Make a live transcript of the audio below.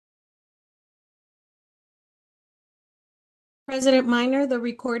President Minor, the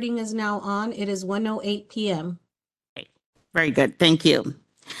recording is now on. It is 1:08 p.m. Very good. Thank you.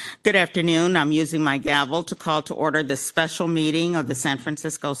 Good afternoon. I'm using my gavel to call to order the special meeting of the San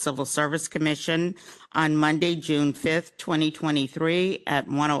Francisco Civil Service Commission on Monday, June 5th, 2023 at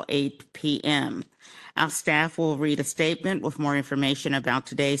 1:08 p.m. Our staff will read a statement with more information about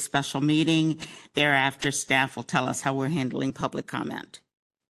today's special meeting. Thereafter, staff will tell us how we're handling public comment.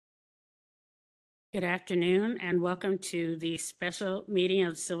 Good afternoon and welcome to the special meeting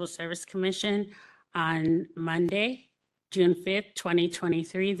of the Civil Service Commission on Monday, June 5th,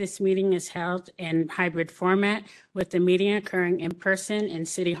 2023. This meeting is held in hybrid format with the meeting occurring in person in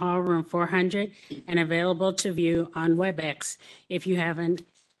City Hall, room 400, and available to view on WebEx if you have an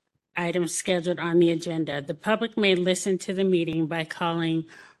item scheduled on the agenda. The public may listen to the meeting by calling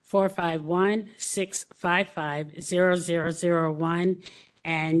 451-655-0001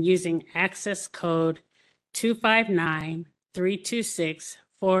 and using access code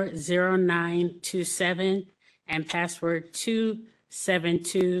 259-326-40927 and password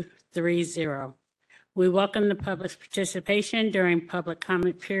 27230. We welcome the public's participation during public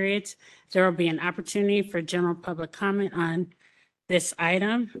comment periods. There will be an opportunity for general public comment on this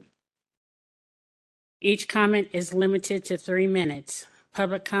item. Each comment is limited to 3 minutes.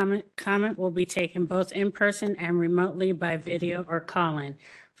 Public comment will be taken both in person and remotely by video or call-in.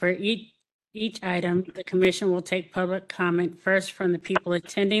 For each item, the commission will take public comment first from the people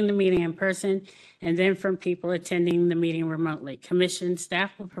attending the meeting in person and then from people attending the meeting remotely. Commission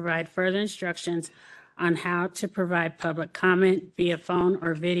staff will provide further instructions on how to provide public comment via phone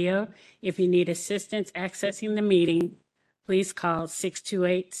or video. If you need assistance accessing the meeting, please call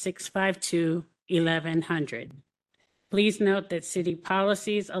 628-652-1100. Please note that city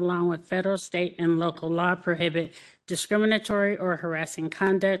policies, along with federal, state, and local law, prohibit discriminatory or harassing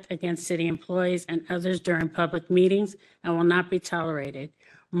conduct against city employees and others during public meetings and will not be tolerated.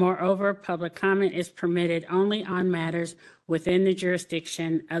 Moreover, public comment is permitted only on matters within the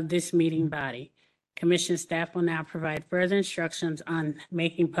jurisdiction of this meeting body. Commission staff will now provide further instructions on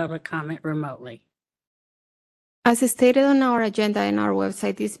making public comment remotely. As stated on our agenda and our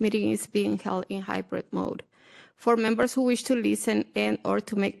website, this meeting is being held in hybrid mode. For members who wish to listen and/or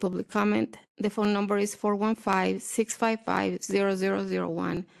to make public comment, the phone number is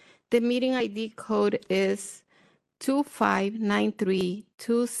 415-655-0001. The meeting ID code is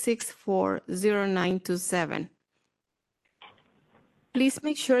 2593-264-0927. Please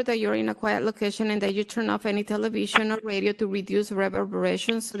make sure that you're in a quiet location and that you turn off any television or radio to reduce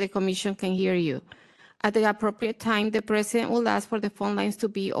reverberation so the commission can hear you. At the appropriate time, the president will ask for the phone lines to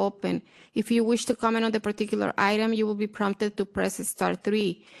be open. If you wish to comment on the particular item, you will be prompted to press star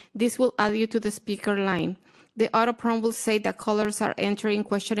 3. This will add you to the speaker line. The auto prompt will say that callers are entering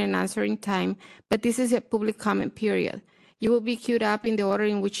question and answering time, but this is a public comment period. You will be queued up in the order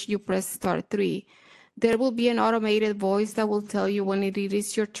in which you press star 3. There will be an automated voice that will tell you when it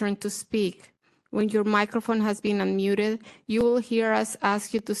is your turn to speak. When your microphone has been unmuted, you will hear us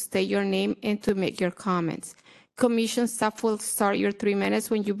ask you to state your name and to make your comments. Commission staff will start your 3 minutes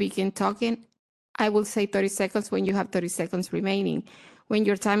when you begin talking. I will say 30 seconds when you have 30 seconds remaining. When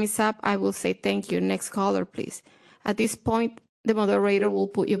your time is up, I will say thank you. Next caller, please. At this point, the moderator will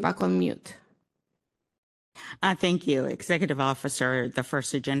put you back on mute. Thank you. Executive Officer, the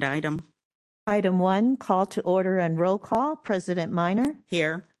first agenda item. Item 1, call to order and roll call. President Minor.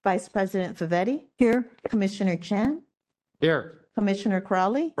 Here. Vice President Favetti. Here. Commissioner Chan. Here. Commissioner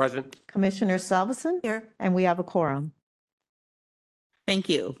Crowley. Present. Commissioner Salveson. Here. And we have a quorum. Thank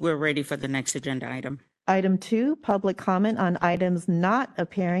you. We're ready for the next agenda item. Item 2, public comment on items not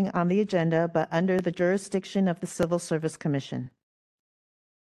appearing on the agenda but under the jurisdiction of the Civil Service Commission.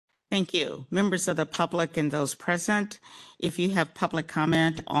 Thank you. Members of the public and those present, if you have public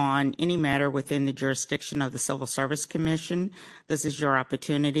comment on any matter within the jurisdiction of the Civil Service Commission, this is your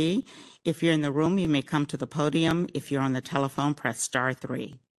opportunity. If you're in the room, you may come to the podium. If you're on the telephone, press star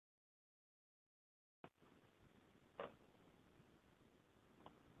 3.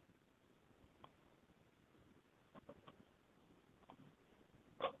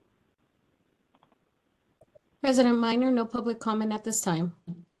 President Minor, no public comment at this time.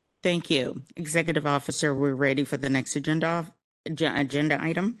 Thank you. Executive Officer, we're ready for the next agenda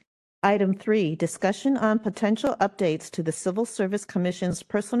item. Item 3, discussion on potential updates to the Civil Service Commission's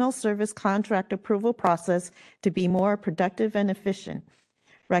personal service contract approval process to be more productive and efficient.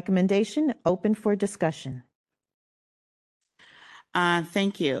 Recommendation, open for discussion.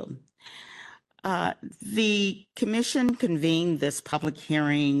 Thank you. The commission convened this public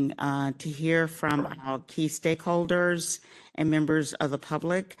hearing to hear from our key stakeholders and members of the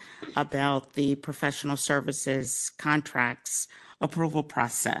public about the professional services contracts approval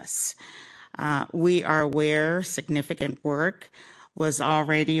process. We are aware significant work was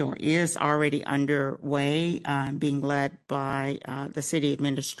already or is already underway, being led by the City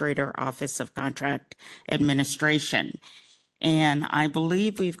Administrator Office of Contract Administration. And I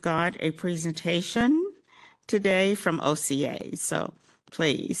believe we've got a presentation today from OCA. So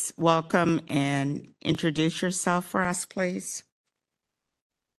please welcome and introduce yourself for us, please.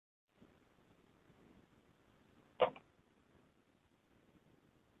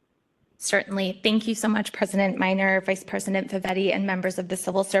 Certainly. Thank you so much, President Minor, Vice President Favetti, and members of the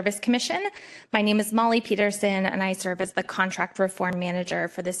Civil Service Commission. My name is Molly Peterson, and I serve as the Contract Reform Manager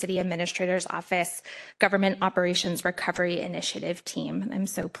for the City Administrator's Office Government Operations Recovery Initiative team. I'm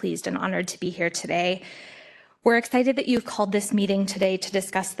so pleased and honored to be here today. We're excited that you've called this meeting today to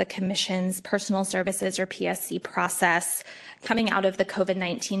discuss the Commission's Personal Services or PSC process coming out of the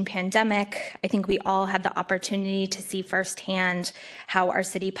COVID-19 pandemic. I think we all had the opportunity to see firsthand how our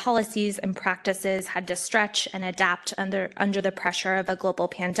city policies and practices had to stretch and adapt under the pressure of a global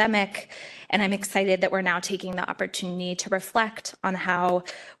pandemic. And I'm excited that we're now taking the opportunity to reflect on how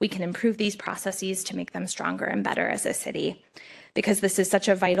we can improve these processes to make them stronger and better as a city, because this is such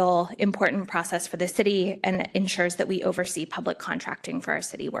a vital, important process for the city and ensures that we oversee public contracting for our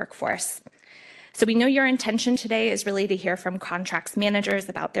city workforce. So we know your intention today is really to hear from contracts managers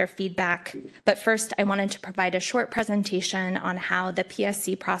about their feedback. But first, I wanted to provide a short presentation on how the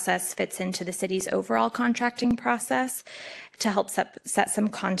PSC process fits into the city's overall contracting process to help set some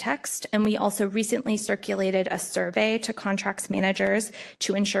context. And we also recently circulated a survey to contracts managers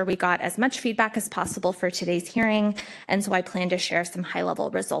to ensure we got as much feedback as possible for today's hearing. And so I plan to share some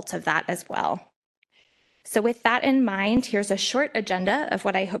high-level results of that as well. So with that in mind, here's a short agenda of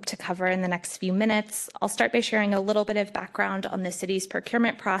what I hope to cover in the next few minutes. I'll start by sharing a little bit of background on the city's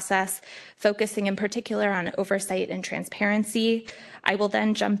procurement process, focusing in particular on oversight and transparency. I will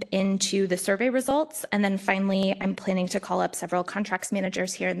then jump into the survey results. And then finally, I'm planning to call up several contracts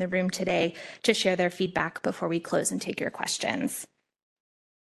managers here in the room today to share their feedback before we close and take your questions.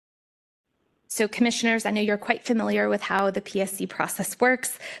 So commissioners, I know you're quite familiar with how the PSC process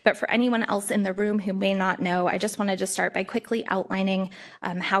works, but for anyone else in the room who may not know, I just wanted to start by quickly outlining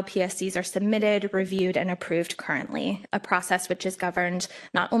how PSCs are submitted, reviewed, and approved currently, a process which is governed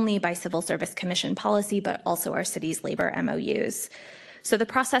not only by Civil Service Commission policy, but also our city's labor MOUs. So the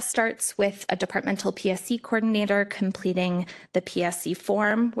process starts with a departmental PSC coordinator completing the PSC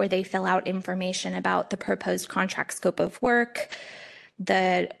form, where they fill out information about the proposed contract scope of work,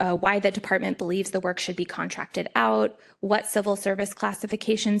 why the department believes the work should be contracted out, what civil service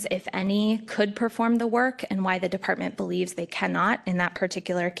classifications, if any, could perform the work, and why the department believes they cannot in that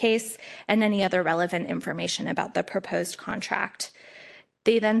particular case, and any other relevant information about the proposed contract.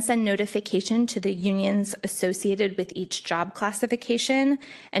 They then send notification to the unions associated with each job classification,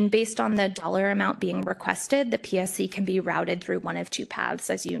 and based on the dollar amount being requested, the PSC can be routed through one of two paths,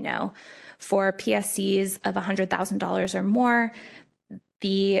 as you know. For PSCs of $100,000 or more,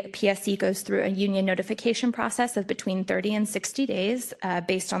 the PSC goes through a union notification process of between 30 and 60 days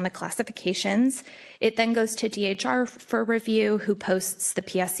based on the classifications. It then goes to DHR for review, who posts the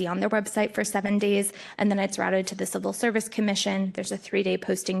PSC on their website for 7 days, and then it's routed to the Civil Service Commission. There's a 3-day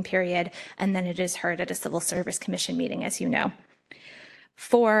posting period, and then it is heard at a Civil Service Commission meeting, as you know.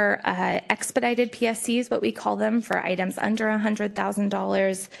 For expedited PSCs, what we call them, for items under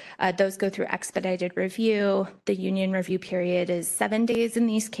 $100,000, those go through expedited review. The union review period is 7 days in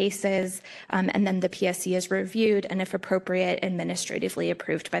these cases, and then the PSC is reviewed and, if appropriate, administratively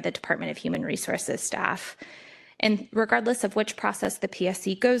approved by the Department of Human Resources staff. And regardless of which process the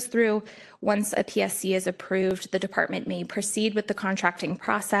PSC goes through, once a PSC is approved, the department may proceed with the contracting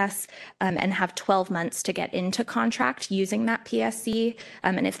process and have 12 months to get into contract using that PSC.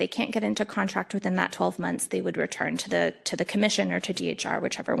 And if they can't get into contract within that 12 months, they would return to the commission or to DHR,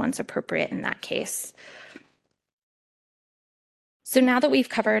 whichever one's appropriate in that case. So now that we've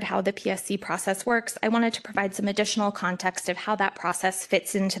covered how the PSC process works, I wanted to provide some additional context of how that process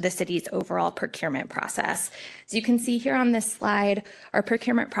fits into the city's overall procurement process. As you can see here on this slide, our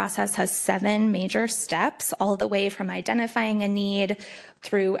procurement process has 7 major steps, all the way from identifying a need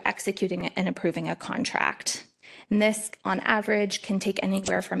through executing and approving a contract. And this, on average, can take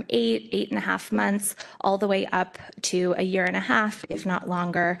anywhere from 8.5 months, all the way up to 1.5 years, if not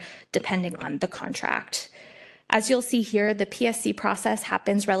longer, depending on the contract. As you'll see here, the PSC process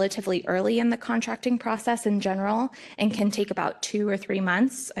happens relatively early in the contracting process in general and can take about 2 or 3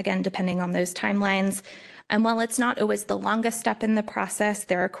 months, again, depending on those timelines. And while it's not always the longest step in the process,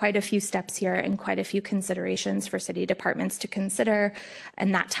 there are quite a few steps here and quite a few considerations for city departments to consider,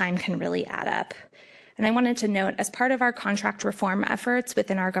 and that time can really add up. And I wanted to note, as part of our contract reform efforts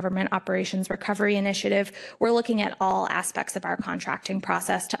within our Government Operations Recovery Initiative, we're looking at all aspects of our contracting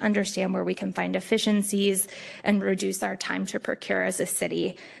process to understand where we can find efficiencies and reduce our time to procure as a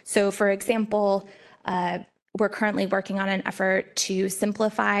city. So, for example, we're currently working on an effort to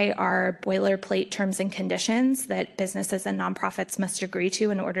simplify our boilerplate terms and conditions that businesses and nonprofits must agree to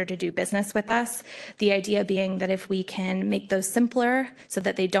in order to do business with us. The idea being that if we can make those simpler so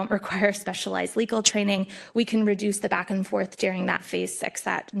that they don't require specialized legal training, we can reduce the back and forth during that phase 6,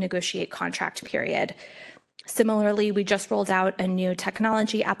 that negotiate contract period. Similarly, we just rolled out a new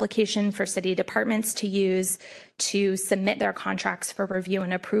technology application for city departments to use to submit their contracts for review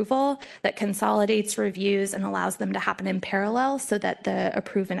and approval that consolidates reviews and allows them to happen in parallel so that the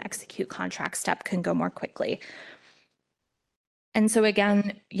approve and execute contract step can go more quickly. And so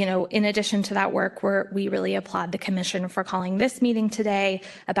again, in addition to that work, we really applaud the Commission for calling this meeting today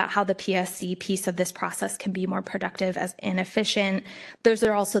about how the PSC piece of this process can be more productive and efficient. Those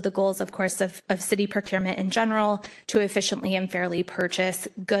are also the goals, of course, of city procurement in general, to efficiently and fairly purchase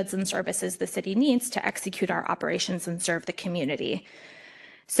goods and services the city needs to execute our operations and serve the community.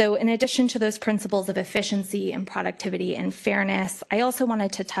 So in addition to those principles of efficiency and productivity and fairness, I also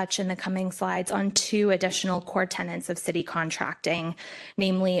wanted to touch in the coming slides on 2 additional core tenets of city contracting,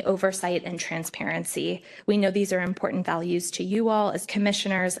 namely oversight and transparency. We know these are important values to you all as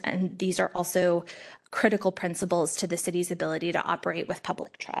commissioners, and these are also critical principles to the city's ability to operate with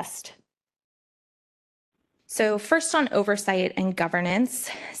public trust. So first, on oversight and governance,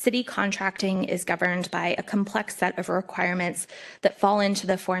 city contracting is governed by a complex set of requirements that fall into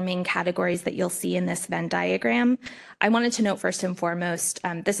the 4 main categories that you'll see in this Venn diagram. I wanted to note first and foremost,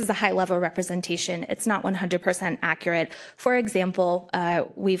 this is a high-level representation. It's not 100% accurate. For example,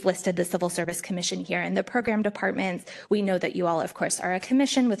 we've listed the Civil Service Commission here and the program departments. We know that you all, of course, are a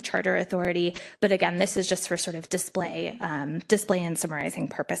commission with charter authority, but again, this is just for sort of display and summarizing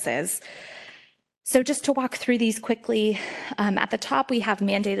purposes. So just to walk through these quickly, at the top, we have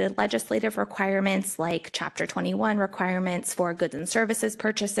mandated legislative requirements like Chapter 21 requirements for goods and services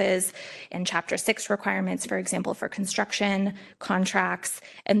purchases and Chapter 6 requirements, for example, for construction contracts.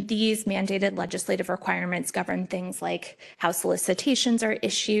 And these mandated legislative requirements govern things like how solicitations are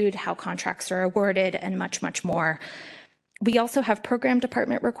issued, how contracts are awarded, and much, much more. We also have program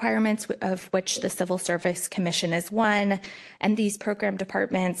department requirements, of which the Civil Service Commission is one, and these program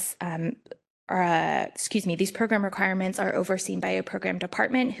departments these program requirements are overseen by a program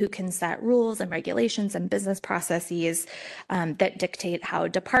department who can set rules and regulations and business processes that dictate how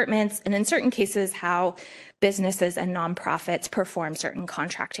departments, and in certain cases, how businesses and nonprofits perform certain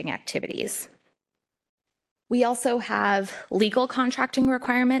contracting activities. We also have legal contracting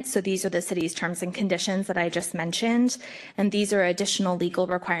requirements. So these are the city's terms and conditions that I just mentioned. And these are additional legal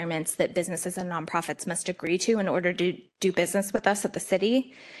requirements that businesses and nonprofits must agree to in order to do business with us at the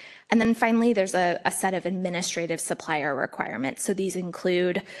city. And then finally, there's a set of administrative supplier requirements. So these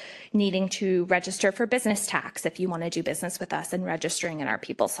include needing to register for business tax if you want to do business with us and registering in our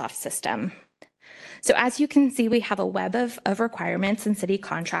PeopleSoft system. So as you can see, we have a web of requirements in city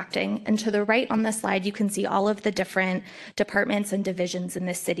contracting. And to the right on the slide, you can see all of the different departments and divisions in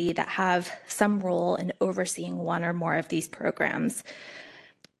the city that have some role in overseeing one or more of these programs.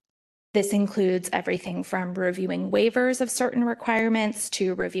 This includes everything from reviewing waivers of certain requirements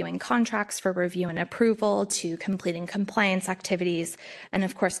to reviewing contracts for review and approval to completing compliance activities. And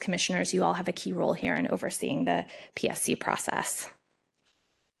of course, commissioners, you all have a key role here in overseeing the PSC process.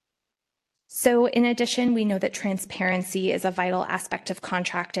 So in addition, we know that transparency is a vital aspect of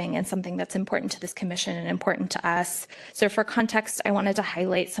contracting and something that's important to this commission and important to us. So for context, I wanted to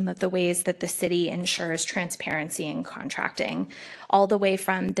highlight some of the ways that the city ensures transparency in contracting, all the way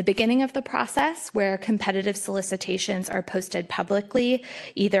from the beginning of the process, where competitive solicitations are posted publicly,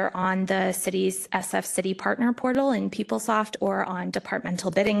 either on the city's SF City Partner Portal in PeopleSoft or on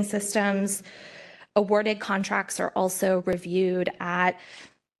departmental bidding systems. Awarded contracts are also reviewed at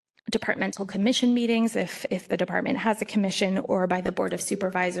departmental commission meetings, if the department has a commission, or by the Board of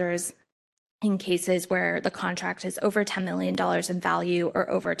Supervisors in cases where the contract is over $10 million in value or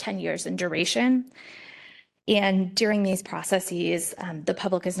over 10 years in duration. And during these processes, the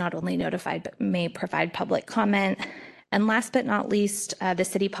public is not only notified, but may provide public comment. And last but not least, the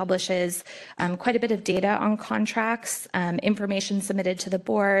city publishes quite a bit of data on contracts. Information submitted to the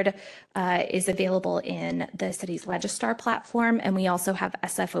board is available in the city's Legistar platform. And we also have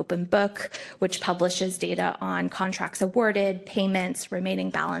SF Open Book, which publishes data on contracts awarded, payments, remaining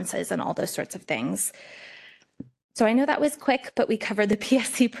balances, and all those sorts of things. So I know that was quick, but we covered the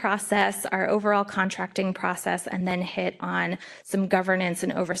PSC process, our overall contracting process, and then hit on some governance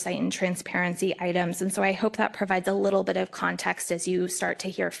and oversight and transparency items. And so I hope that provides a little bit of context as you start to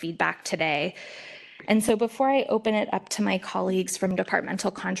hear feedback today. And so before I open it up to my colleagues from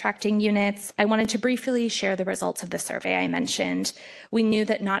departmental contracting units, I wanted to briefly share the results of the survey I mentioned. We knew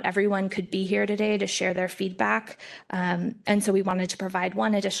that not everyone could be here today to share their feedback. And so we wanted to provide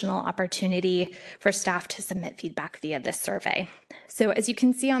one additional opportunity for staff to submit feedback via this survey. So as you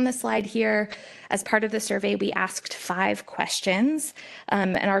can see on the slide here, as part of the survey, we asked 5 questions.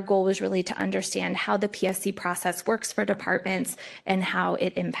 And our goal was really to understand how the PSC process works for departments and how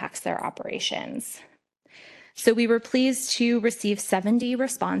it impacts their operations. So we were pleased to receive 70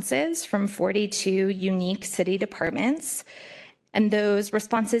 responses from 42 unique city departments. And those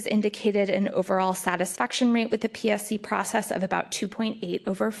responses indicated an overall satisfaction rate with the PSC process of about 2.8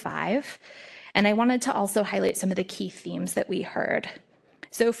 over 5. And I wanted to also highlight some of the key themes that we heard.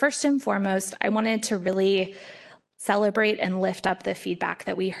 So first and foremost, I wanted to really celebrate and lift up the feedback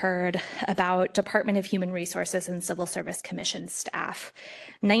that we heard about Department of Human Resources and Civil Service Commission staff.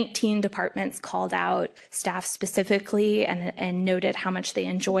 19 departments called out staff specifically and noted how much they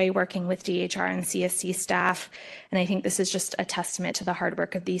enjoy working with DHR and CSC staff. And I think this is just a testament to the hard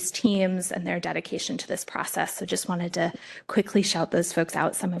work of these teams and their dedication to this process. So just wanted to quickly shout those folks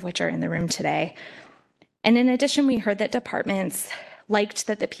out, some of which are in the room today. And in addition, we heard that departments liked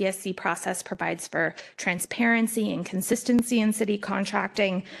that the PSC process provides for transparency and consistency in city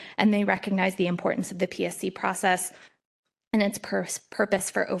contracting, and they recognize the importance of the PSC process and its purpose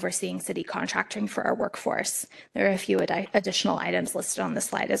for overseeing city contracting for our workforce. There are a few additional items listed on the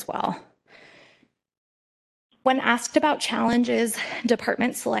slide as well. When asked about challenges,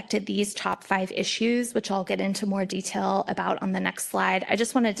 departments selected these top 5 issues, which I'll get into more detail about on the next slide. I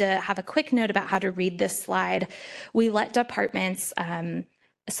just wanted to have a quick note about how to read this slide. We let departments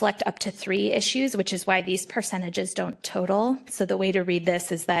select up to 3 issues, which is why these percentages don't total. So the way to read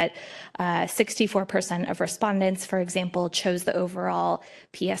this is that 64% of respondents, for example, chose the overall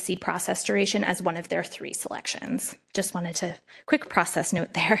PSC process duration as one of their 3 selections. Just wanted to quick process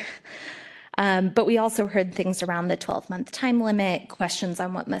note there. But we also heard things around the 12-month time limit, questions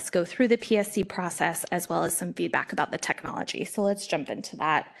on what must go through the PSC process, as well as some feedback about the technology. So let's jump into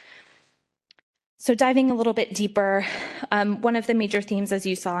that. So diving a little bit deeper, one of the major themes, as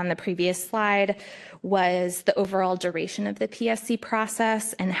you saw on the previous slide, was the overall duration of the PSC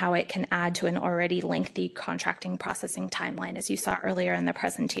process and how it can add to an already lengthy contracting processing timeline, as you saw earlier in the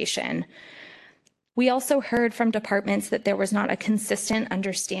presentation. We also heard from departments that there was not a consistent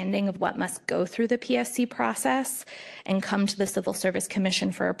understanding of what must go through the PSC process and come to the Civil Service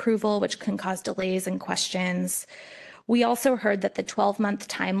Commission for approval, which can cause delays and questions. We also heard that the 12-month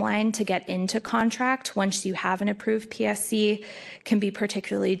timeline to get into contract once you have an approved PSC can be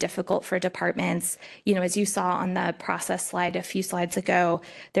particularly difficult for departments. You know, as you saw on the process slide a few slides ago,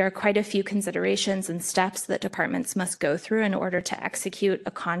 there are quite a few considerations and steps that departments must go through in order to execute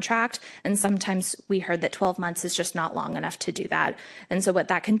a contract. And sometimes we heard that 12 months is just not long enough to do that. And so what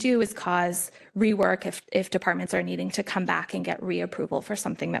that can do is cause rework if departments are needing to come back and get reapproval for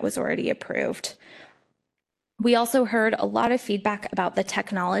something that was already approved. We also heard a lot of feedback about the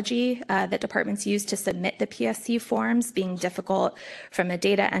technology that departments use to submit the PSC forms being difficult from a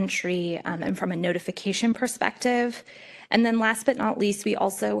data entry and from a notification perspective. And then last but not least, we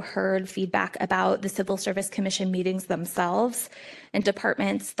also heard feedback about the Civil Service Commission meetings themselves. And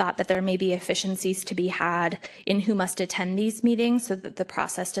departments thought that there may be efficiencies to be had in who must attend these meetings so that the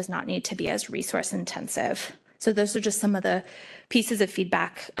process does not need to be as resource intensive. So those are just some of the pieces of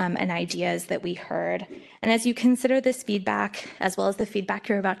feedback and ideas that we heard. And as you consider this feedback, as well as the feedback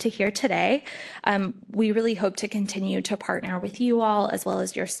you're about to hear today, we really hope to continue to partner with you all, as well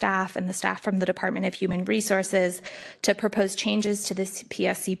as your staff and the staff from the Department of Human Resources, to propose changes to this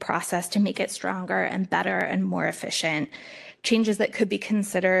PSC process to make it stronger and better and more efficient. Changes that could be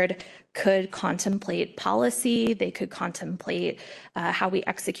considered could contemplate policy, they could contemplate how we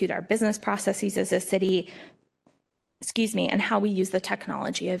execute our business processes as a city. and how we use the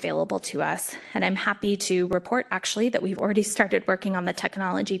technology available to us. And I'm happy to report actually that we've already started working on the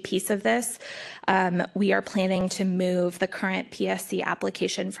technology piece of this. We are planning to move the current PSC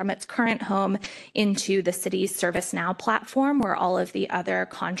application from its current home into the city's ServiceNow platform, where all of the other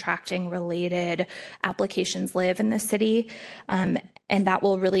contracting related applications live in the city. And that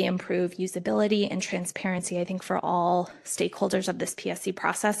will really improve usability and transparency, I think, for all stakeholders of this PSC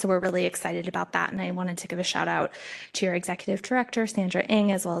process. So we're really excited about that. And I wanted to give a shout out to your executive director, Sandra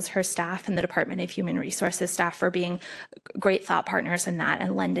Ng, as well as her staff and the Department of Human Resources staff for being great thought partners in that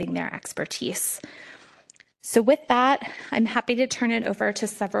and lending their expertise. So with that, I'm happy to turn it over to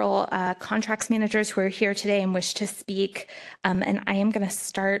several contracts managers who are here today and wish to speak. And I am going to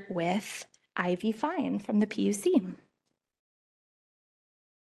start with Ivy Fine from the PUC.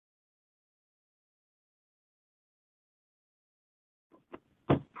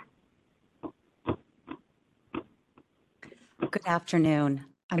 Good afternoon.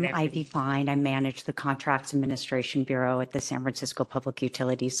 I'm Ivy Fine. I manage the Contracts Administration Bureau at the San Francisco Public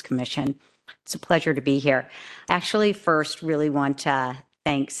Utilities Commission. It's a pleasure to be here. I actually first really want to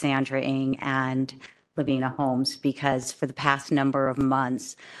thank Sandra Ng and Lavina Holmes, because for the past number of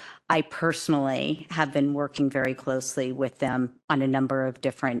months, I personally have been working very closely with them on a number of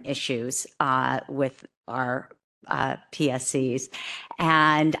different issues with our PSCs.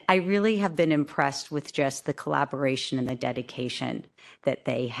 And I really have been impressed with just the collaboration and the dedication that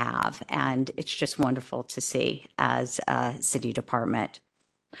they have. And it's just wonderful to see as a city department.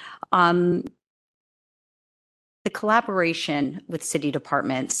 The collaboration with city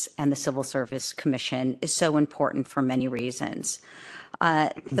departments and the Civil Service Commission is so important for many reasons.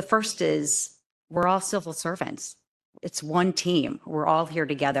 The first is we're all civil servants. It's one team. We're all here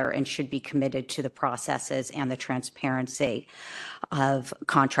together and should be committed to the processes and the transparency of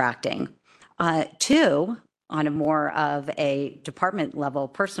contracting. Two, on a more of a department level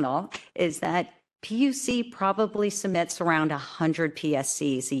personal, is that PUC probably submits around 100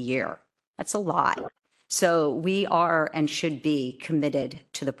 PSCs a year. That's a lot. So we are and should be committed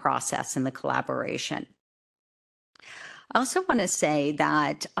to the process and the collaboration. I also want to say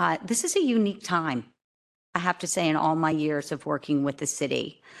that this is a unique time, I have to say, in all my years of working with the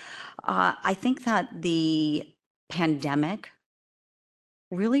city. I think that the pandemic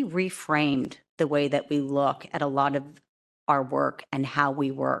really reframed the way that we look at a lot of our work and how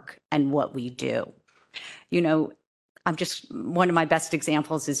we work and what we do. You know, one of my best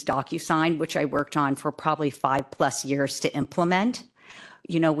examples is DocuSign, which I worked on for probably 5+ years to implement.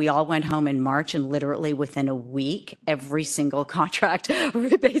 You know, we all went home in March, and literally within a week, every single contract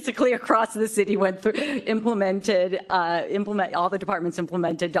basically across the city went through, all the departments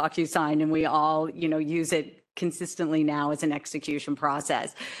implemented DocuSign, and we all, you know, use it consistently now as an execution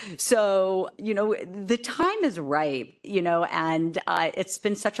process. So, you know, the time is right, you know, and it's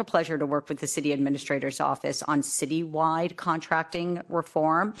been such a pleasure to work with the city administrator's office on citywide contracting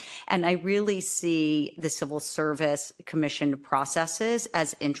reform. And I really see the Civil Service Commission processes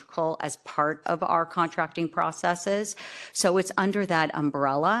as integral as part of our contracting processes. So it's under that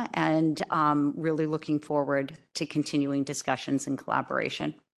umbrella, and really looking forward to continuing discussions and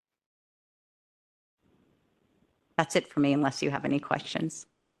collaboration. That's it for me, unless you have any questions.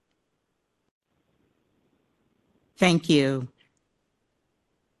 Thank you.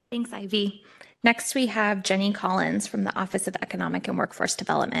 Thanks, Ivy. Next, we have Jenny Collins from the Office of Economic and Workforce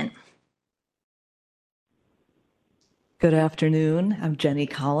Development. Good afternoon. I'm Jenny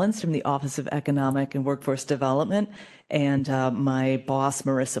Collins from the Office of Economic and Workforce Development. And my boss,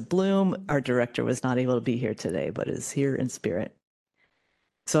 Marissa Bloom, our director, was not able to be here today, but is here in spirit.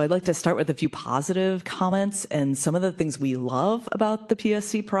 So I'd like to start with a few positive comments, and some of the things we love about the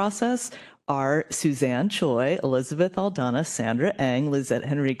PSC process are Suzanne Choi, Elizabeth Aldana, Sandra Ng, Lizette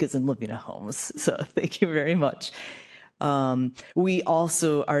Henriquez, and Lavina Holmes. So thank you very much. Our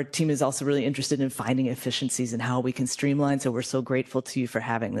team is also really interested in finding efficiencies and how we can streamline. So we're so grateful to you for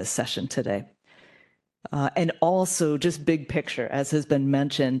having this session today. And also just big picture, as has been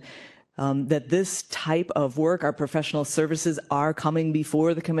mentioned, that this type of work, our professional services, are coming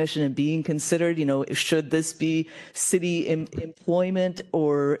before the commission and being considered. You know, should this be city employment,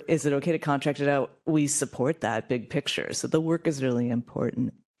 or is it okay to contract it out? We support that big picture. So the work is really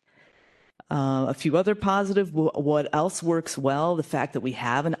important. A few other positive, what else works well? The fact that we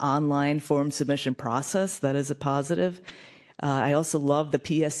have an online form submission process, that is a positive. I also love the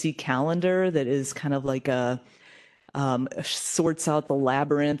PSC calendar that is kind of like sorts out the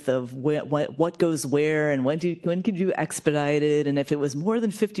labyrinth of what goes where and when can you expedite it, and if it was more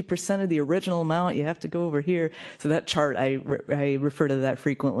than 50% of the original amount, you have to go over here. So that chart, I refer to that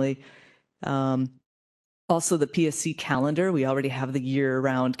frequently. Also, the PSC calendar, we already have the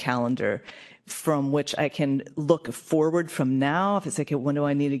year-round calendar from which I can look forward from now. If it's like, when do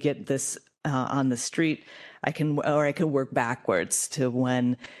I need to get this on the street? I can work backwards to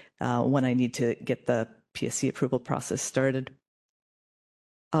when I need to get the PSC approval process started.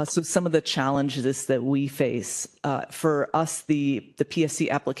 So some of the challenges that we face for us, the PSC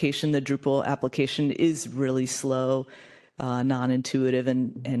application, the Drupal application is really slow, non-intuitive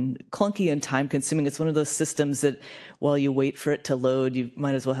and clunky and time consuming. It's one of those systems that while you wait for it to load, you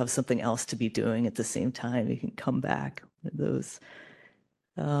might as well have something else to be doing at the same time. You can come back with those.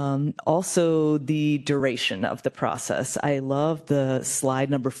 Also, the duration of the process. I love the slide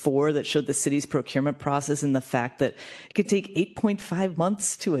number 4 that showed the city's procurement process and the fact that it could take 8.5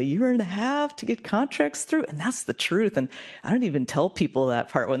 months to a year and a half to get contracts through. And that's the truth. And I don't even tell people that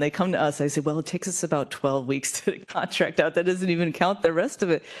part. When they come to us, I say, well, it takes us about 12 weeks to get a contract out. That doesn't even count the rest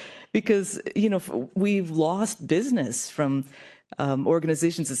of it. Because, we've lost business from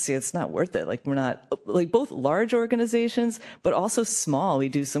organizations that say it's not worth it. Like, we're not, like, both large organizations, but also small. We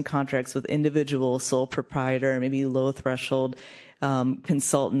do some contracts with individual sole proprietor, maybe low threshold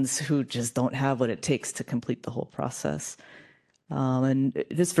consultants who just don't have what it takes to complete the whole process. And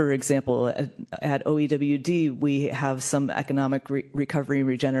just for example, at OEWD, we have some economic recovery and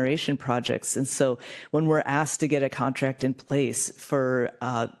regeneration projects. And so when we're asked to get a contract in place for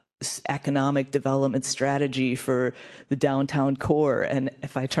economic development strategy for the downtown core, and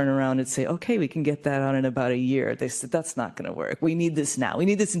if I turn around and say, okay, we can get that out in about a year, they said, that's not going to work. We need this now. We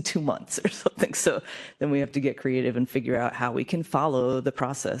need this in 2 months or something. So then we have to get creative and figure out how we can follow the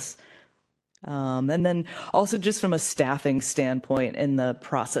process. And then also just from a staffing standpoint and the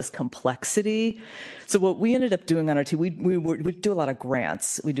process complexity. So what we ended up doing on our team, we do a lot of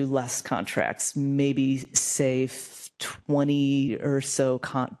grants. We do less contracts, maybe say 20 or so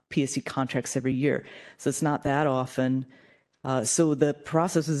PSC contracts every year. So it's not that often. So the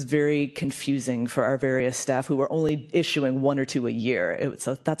process was very confusing for our various staff who were only issuing 1 or 2 a year.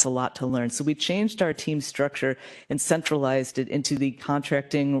 That's a lot to learn. So we changed our team structure and centralized it into the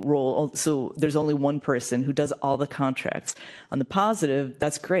contracting role. So there's only one person who does all the contracts. On the positive,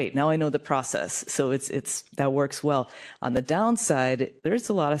 that's great. Now I know the process. So that works well. On the downside, there's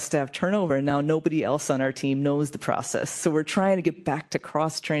a lot of staff turnover, and now nobody else on our team knows the process. So we're trying to get back to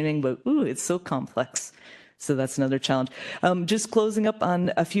cross-training, but it's so complex. So that's another challenge. Just closing up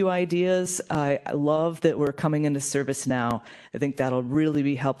on a few ideas. I love that we're coming into ServiceNow. I think that'll really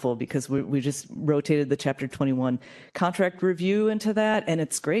be helpful because we just rotated the Chapter 21 contract review into that. And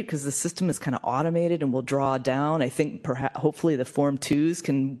it's great because the system is kind of automated and will draw down. I think hopefully the Form 2s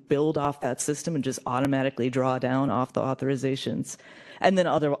can build off that system and just automatically draw down off the authorizations. And then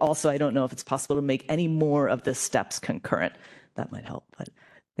also, I don't know if it's possible to make any more of the steps concurrent. That might help. But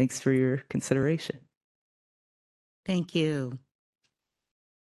thanks for your consideration. Thank you.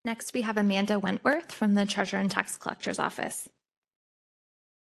 Next, we have Amanda Wentworth from the Treasurer and Tax Collector's Office.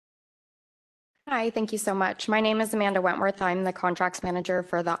 Hi, thank you so much. My name is Amanda Wentworth. I'm the Contracts Manager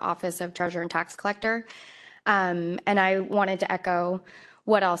for the Office of Treasurer and Tax Collector. And I wanted to echo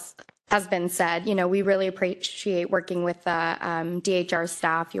what else has been said. We really appreciate working with the DHR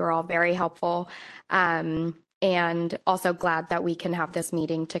staff. You are all very helpful. And also glad that we can have this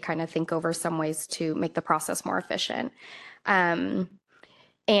meeting to kind of think over some ways to make the process more efficient. And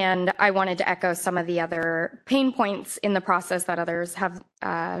I wanted to echo some of the other pain points in the process that others have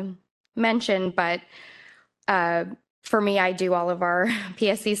mentioned, but for me, I do all of our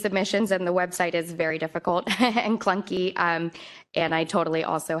PSC submissions and the website is very difficult and clunky. And I totally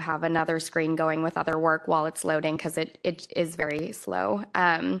also have another screen going with other work while it's loading because it is very slow.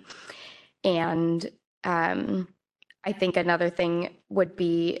 I think another thing would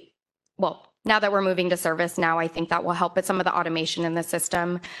be, now that we're moving to ServiceNow, I think that will help. But some of the automation in the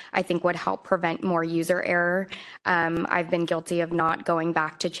system, I think, would help prevent more user error. I've been guilty of not going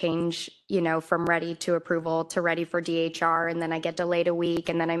back to change, from ready to approval to ready for DHR, and then I get delayed a week,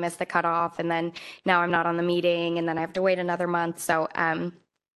 and then I miss the cutoff, and then now I'm not on the meeting, and then I have to wait another month. So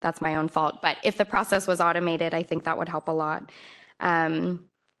that's my own fault. But if the process was automated, I think that would help a lot.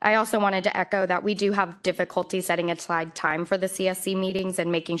 I also wanted to echo that we do have difficulty setting aside time for the CSC meetings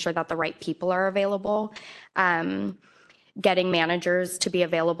and making sure that the right people are available. Getting managers to be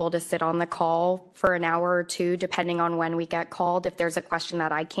available to sit on the call for an hour or two, depending on when we get called, if there's a question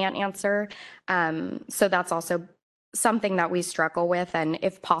that I can't answer. So that's also something that we struggle with, and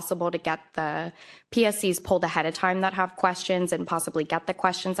if possible to get the PSCs pulled ahead of time that have questions and possibly get the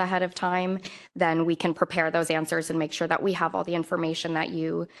questions ahead of time, then we can prepare those answers and make sure that we have all the information that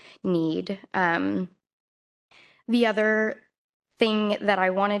you need. The other thing that I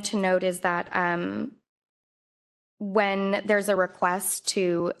wanted to note is that when there's a request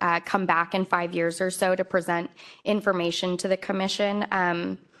to come back in 5 years or so to present information to the commission,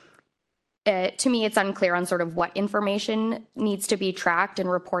 to me, it's unclear on sort of what information needs to be tracked and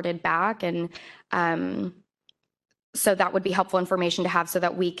reported back. And so that would be helpful information to have so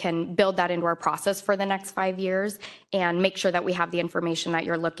that we can build that into our process for the next 5 years and make sure that we have the information that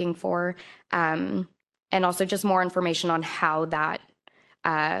you're looking for. And also just more information on how that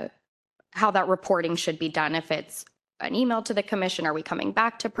reporting should be done. If it's an email to the commission, are we coming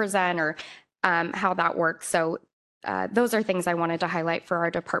back to present, or how that works. So those are things I wanted to highlight for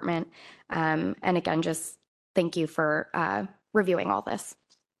our department. And again, just thank you for reviewing all this.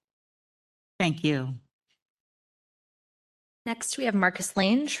 Thank you. Next, we have Marcus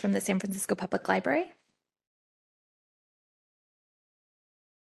Lange from the San Francisco Public Library.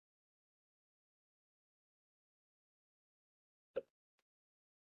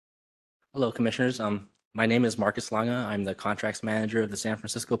 Hello, Commissioners. My name is Marcus Lange. I'm the Contracts Manager of the San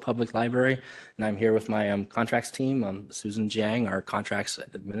Francisco Public Library, and I'm here with my contracts team, Susan Jiang, our Contracts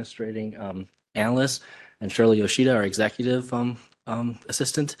Administrating Analyst, and Shirley Yoshida, our Executive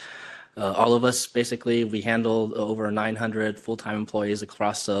Assistant. All of us, basically, we handle over 900 full-time employees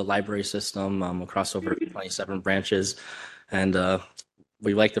across the library system, across over 27 branches. And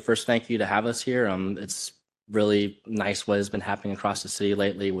we'd like to first thank you to have us here. It's really nice what has been happening across the city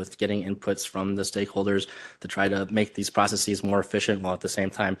lately with getting inputs from the stakeholders to try to make these processes more efficient while at the same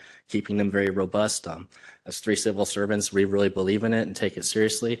time keeping them very robust. As 3 civil servants, we really believe in it and take it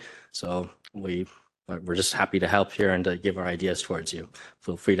seriously. So we're just happy to help here and to give our ideas towards you.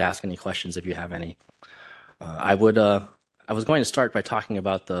 Feel free to ask any questions if you have any. I was going to start by talking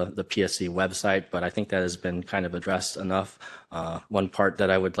about the PSC website, but I think that has been kind of addressed enough. One part that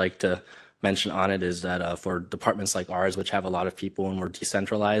I would like to mention on it is that for departments like ours, which have a lot of people and we're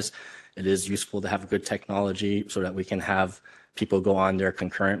decentralized, it is useful to have good technology so that we can have people go on there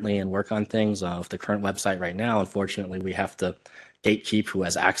concurrently and work on things. With the current website right now, unfortunately, we have to gatekeep who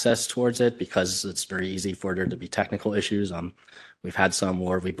has access towards it because it's very easy for there to be technical issues. We've had some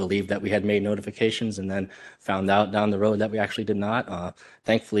where we believed that we had made notifications and then found out down the road that we actually did not.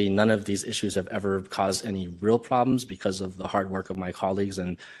 Thankfully, none of these issues have ever caused any real problems because of the hard work of my colleagues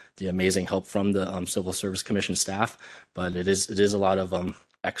and the amazing help from the Civil Service Commission staff. But it is a lot of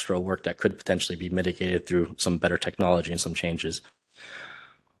extra work that could potentially be mitigated through some better technology and some changes.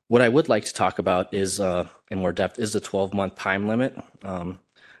 What I would like to talk about is, in more depth, is the 12-month time limit.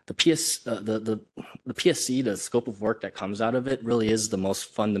 The PSC, the scope of work that comes out of it, really is the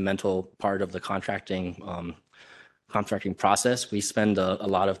most fundamental part of the contracting process. We spend a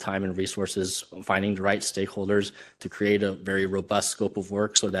lot of time and resources finding the right stakeholders to create a very robust scope of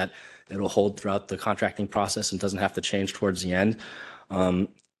work so that it'll hold throughout the contracting process and doesn't have to change towards the end.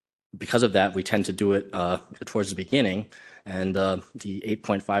 Because of that, we tend to do it towards the beginning, and the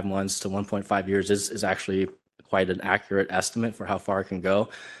 8.5 months to 1.5 years is actually quite an accurate estimate for how far it can go.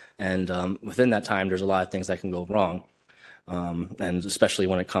 And within that time, there's a lot of things that can go wrong. And especially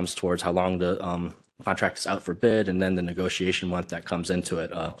when it comes towards how long the contract is out for bid and then the negotiation month that comes into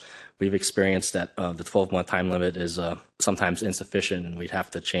it. We've experienced that the 12-month time limit is sometimes insufficient and we'd have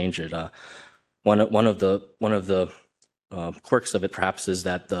to change it. One of the quirks of it perhaps is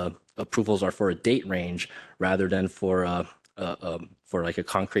that the approvals are for a date range rather than for like a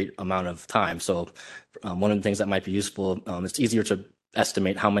concrete amount of time. So one of the things that might be useful, it's easier to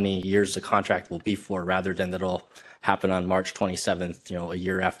estimate how many years the contract will be for rather than that it'll happen on March 27th, a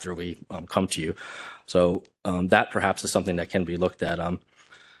year after we come to you. So that perhaps is something that can be looked at.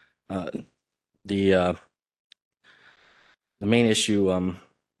 The main issue,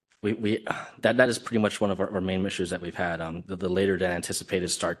 that is pretty much one of our main issues that we've had. The later than anticipated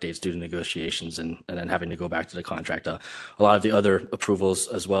start dates due to negotiations and then having to go back to the contract. A lot of the other approvals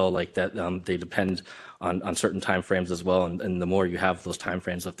as well, like that, they depend on certain timeframes as well. And the more you have those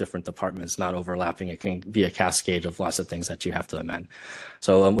timeframes of different departments not overlapping, it can be a cascade of lots of things that you have to amend.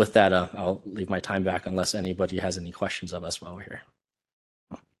 So with that, I'll leave my time back unless anybody has any questions of us while we're here.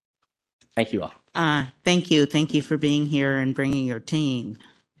 Thank you all. Thank you. Thank you for being here and bringing your team.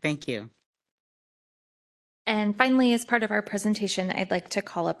 Thank you. And finally, as part of our presentation, I'd like to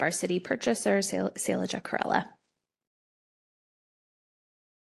call up our city purchaser, Sailaja Corella.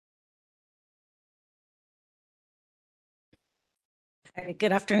 Hi,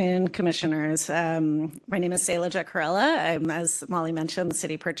 good afternoon, commissioners. My name is Sailaja Corella. I'm, as Molly mentioned, the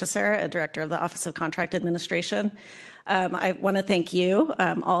city purchaser, a director of the Office of Contract Administration. I want to thank you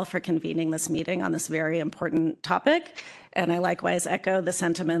all for convening this meeting on this very important topic. And I likewise echo the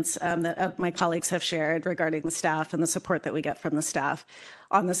sentiments that my colleagues have shared regarding the staff and the support that we get from the staff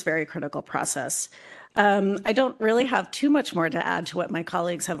on this very critical process. I don't really have too much more to add to what my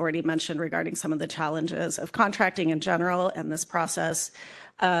colleagues have already mentioned regarding some of the challenges of contracting in general and this process,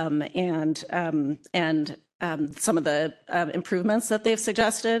 and some of the improvements that they've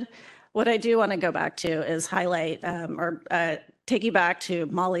suggested. What I do want to go back to is highlight or take you back to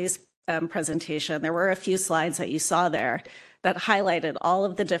Molly's presentation. There were a few slides that you saw there that highlighted all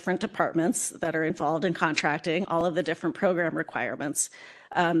of the different departments that are involved in contracting, all of the different program requirements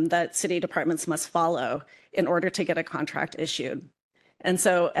that city departments must follow in order to get a contract issued. And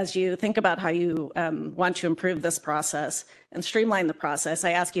so as you think about how you want to improve this process and streamline the process,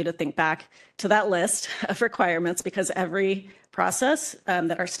 I ask you to think back to that list of requirements, because every process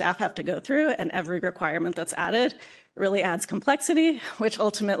that our staff have to go through and every requirement that's added really adds complexity, which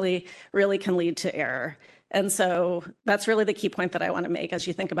ultimately really can lead to error. And so that's really the key point that I want to make as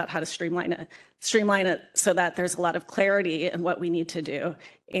you think about how to streamline it so that there's a lot of clarity in what we need to do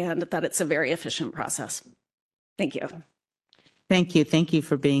and that it's a very efficient process. Thank you. Thank you. Thank you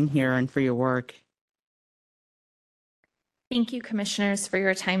for being here and for your work. Thank you, commissioners, for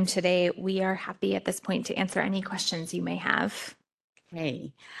your time today. We are happy at this point to answer any questions you may have.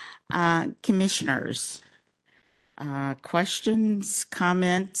 Hey, commissioners, questions,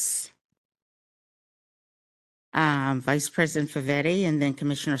 comments? Vice President Favetti and then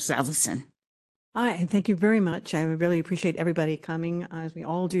Commissioner Salveson. Hi, and thank you very much. I really appreciate everybody coming, as we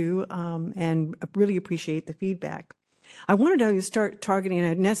all do, and really appreciate the feedback. I wanted to start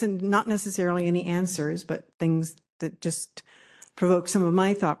targeting not necessarily any answers, but things that just provoke some of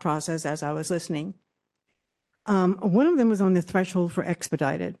my thought process as I was listening. One of them was on the threshold for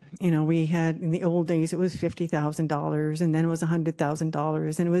expedited. You know, we had in the old days, it was $50,000 and then it was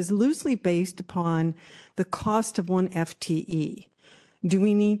 $100,000, and it was loosely based upon the cost of one FTE. Do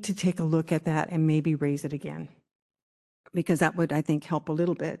we need to take a look at that and maybe raise it again? Because that would, I think, help a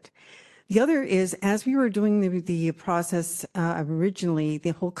little bit. The other is, as we were doing the process originally,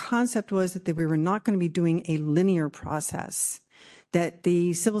 the whole concept was that we were not going to be doing a linear process, that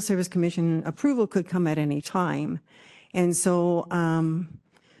the Civil Service Commission approval could come at any time. And so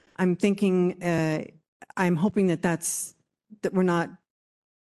I'm thinking, I'm hoping that we're not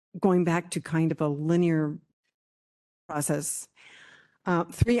going back to kind of a linear process.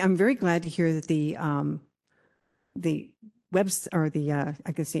 Three, I'm very glad to hear that the webs or the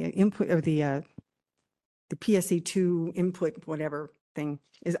I can see input or the PSC2 input whatever thing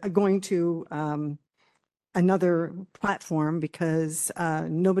is going to another platform, because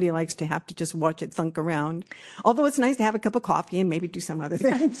nobody likes to have to just watch it thunk around. Although it's nice to have a cup of coffee and maybe do some other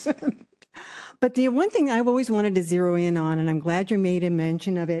things. But the one thing I've always wanted to zero in on, and I'm glad you made a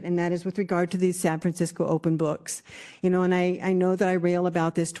mention of it, and that is with regard to these San Francisco open books. You know, and I know that I rail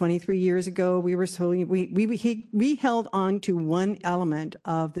about this 23 years ago. We held on to one element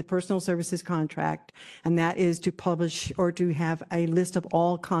of the personal services contract, and that is to publish or to have a list of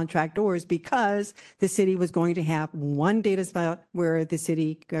all contractors, because the city was going to have one data spot where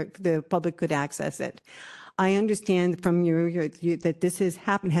the public could access it. I understand from you that this has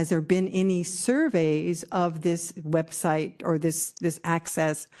happened. Has there been any surveys of this website or this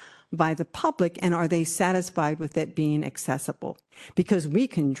access by the public, and are they satisfied with it being accessible? Because we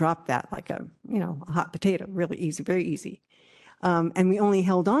can drop that like a hot potato, really easy, very easy. And we only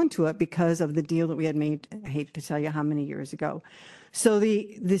held on to it because of the deal that we had made, I hate to tell you how many years ago. So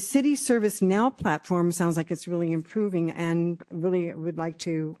the City Service Now platform sounds like it's really improving, and really would like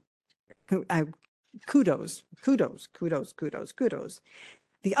to kudos.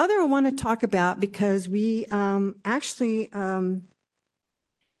 The other I want to talk about, because we actually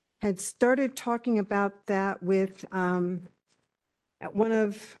had started talking about that with at one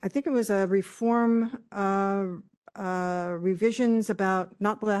of, I think it was a reform revisions about,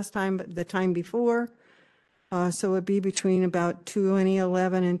 not the last time, but the time before. So it'd be between about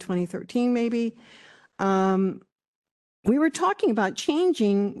 2011 and 2013, maybe. We were talking about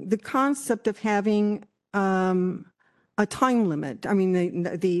changing the concept of having a time limit. I mean,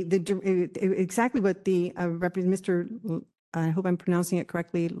 exactly what the Mr. I hope I'm pronouncing it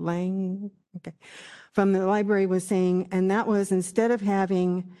correctly, Lang, okay, from the library was saying, and that was, instead of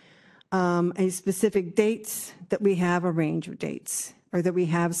having a specific dates, that we have a range of dates, or that we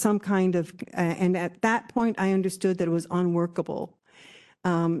have some kind of, and at that point I understood that it was unworkable.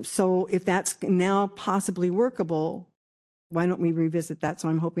 So if that's now possibly workable, why don't we revisit that? So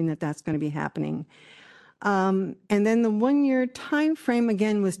I'm hoping that that's going to be happening. And then the 1-year time frame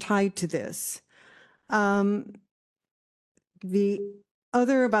again was tied to this.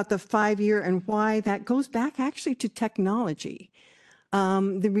 other about the 5-year and why that goes back actually to technology.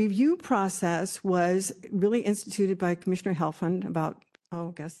 The review process was really instituted by Commissioner Helfand about, I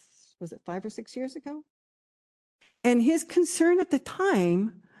guess, was it 5 or 6 years ago? And his concern at the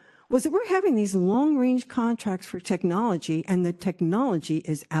time was that we're having these long-range contracts for technology, and the technology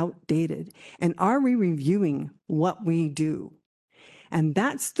is outdated. And are we reviewing what we do? And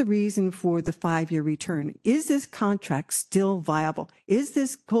that's the reason for the 5-year return. Is this contract still viable? Is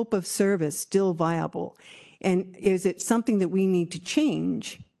this scope of service still viable? And is it something that we need to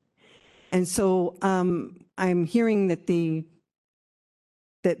change? And so I'm hearing that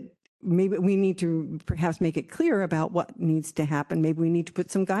that maybe we need to perhaps make it clear about what needs to happen. Maybe we need to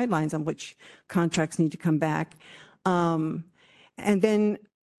put some guidelines on which contracts need to come back. And then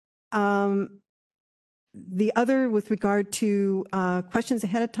the other with regard to questions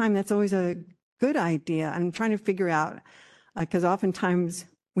ahead of time, that's always a good idea. I'm trying to figure out, because oftentimes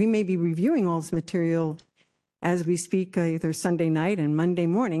we may be reviewing all this material as we speak, either Sunday night and Monday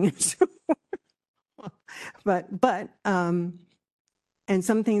morning. And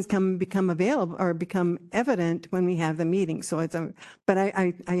some things become available or become evident when we have the meeting. So it's but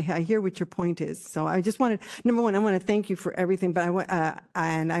I hear what your point is. So I just wanted, number one, I want to thank you for everything, but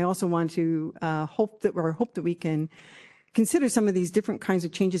and I also want to hope that we can consider some of these different kinds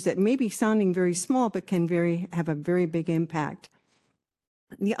of changes that may be sounding very small, but can have a very big impact.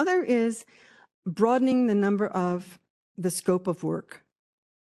 The other is broadening the number of the scope of work,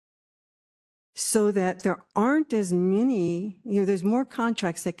 so that there aren't as many, there's more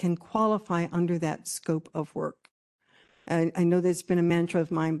contracts that can qualify under that scope of work. And I know that's been a mantra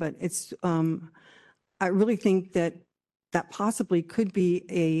of mine, but it's, I really think that possibly could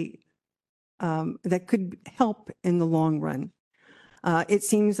be that could help in the long run. It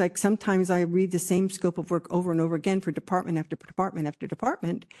seems like sometimes I read the same scope of work over and over again for department after department after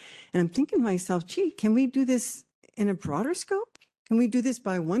department. And I'm thinking to myself, gee, can we do this in a broader scope? Can we do this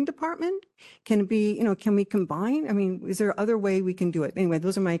by one department? Can it be, can we combine? I mean, is there other way we can do it? Anyway,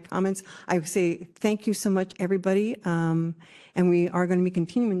 those are my comments. I would say thank you so much, everybody. And we are going to be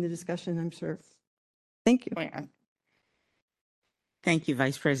continuing the discussion, I'm sure. Thank you. Thank you,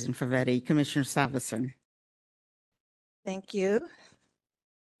 Vice President Favetti. Commissioner Salveson. Thank you.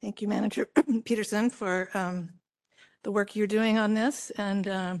 Thank you, Manager Peterson, for the work you're doing on this, and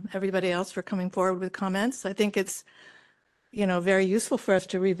everybody else for coming forward with comments. I think it's very useful for us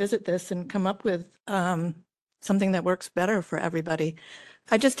to revisit this and come up with something that works better for everybody.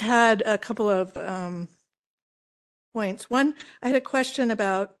 I just had a couple of points. One, I had a question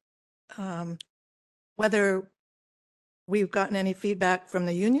about whether we've gotten any feedback from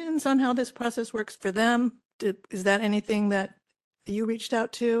the unions on how this process works for them. Is that anything that you reached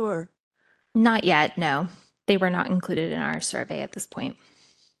out to, or? Not yet, no. They were not included in our survey at this point.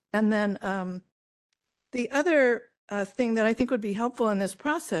 And then the other thing that I think would be helpful in this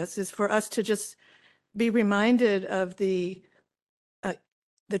process is for us to just be reminded of the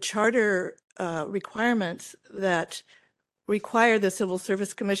charter requirements that require the Civil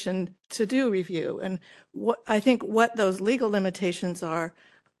Service Commission to do review, and what those legal limitations are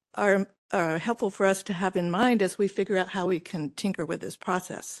helpful for us to have in mind as we figure out how we can tinker with this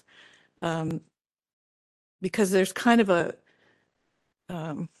process, because there's kind of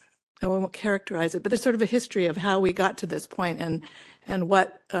I won't characterize it, but there's sort of a history of how we got to this point, and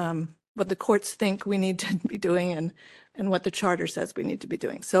what the courts think we need to be doing, and what the charter says we need to be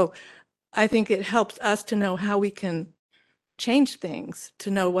doing. So I think it helps us to know how we can change things,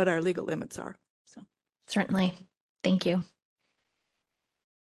 to know what our legal limits are. So certainly, thank you.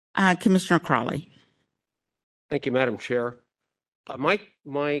 Commissioner Crawley. Thank you, Madam Chair.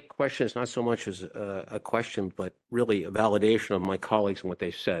 My question is not so much as a question, but really a validation of my colleagues and what they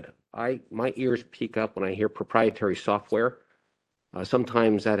said. My ears peak up when I hear proprietary software.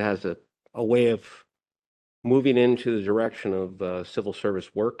 Sometimes that has a way of moving into the direction of civil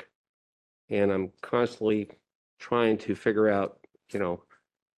service work, and I'm constantly trying to figure out,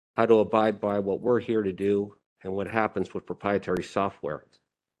 how to abide by what we're here to do and what happens with proprietary software.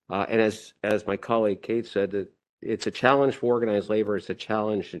 And as my colleague Kate said, it's a challenge for organized labor. It's a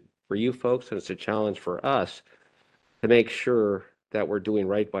challenge for you folks, and it's a challenge for us to make sure that we're doing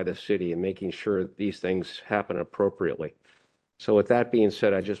right by the city and making sure these things happen appropriately. So with that being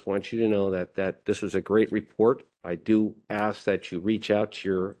said, I just want you to know that this was a great report. I do ask that you reach out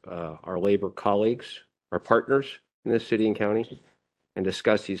to our labor colleagues, our partners in the city and county, and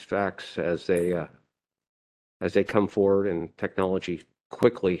discuss these facts as they come forward and technology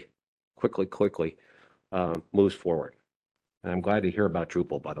quickly moves forward. And I'm glad to hear about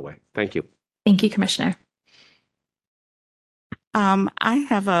Drupal, by the way. Thank you. Thank you, Commissioner. I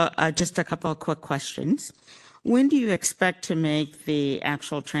have just a couple of quick questions. When do you expect to make the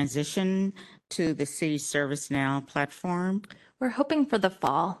actual transition to the City ServiceNow platform? We're hoping for the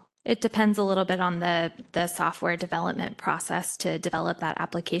fall. It depends a little bit on the software development process to develop that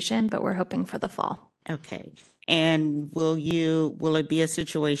application, but we're hoping for the fall. Okay. And will it be a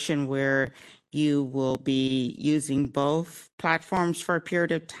situation where you will be using both platforms for a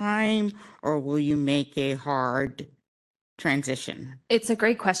period of time, or will you make a hard transition? It's a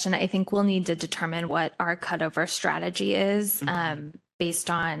great question. I think we'll need to determine what our cutover strategy is based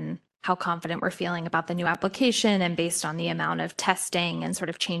on how confident we're feeling about the new application and based on the amount of testing and sort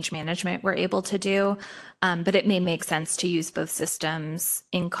of change management we're able to do. But it may make sense to use both systems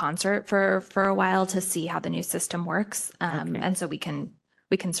in concert for a while to see how the new system works. And so we can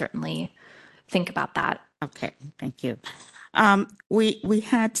certainly think about that. Okay, thank you. We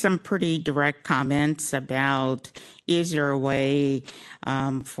had some pretty direct comments about, is there a way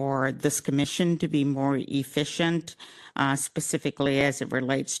for this commission to be more efficient, specifically as it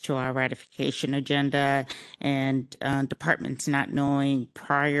relates to our ratification agenda and departments not knowing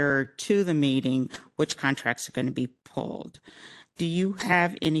prior to the meeting which contracts are going to be pulled. Do you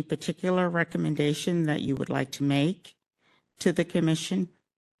have any particular recommendation that you would like to make to the commission?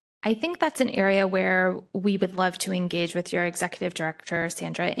 I think that's an area where we would love to engage with your executive director,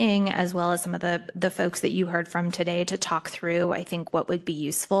 Sandra Ng, as well as some of the folks that you heard from today to talk through, I think, what would be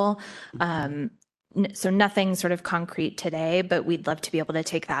useful. So nothing sort of concrete today, but we'd love to be able to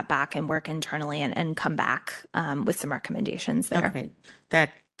take that back and work internally and come back with some recommendations there. Okay,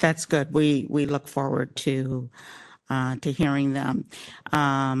 that's good. We look forward to hearing them.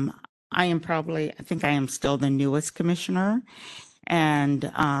 I think I am still the newest commissioner. And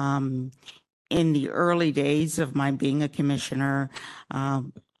in the early days of my being a commissioner,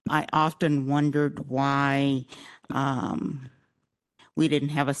 I often wondered why we didn't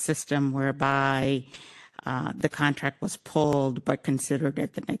have a system whereby the contract was pulled but considered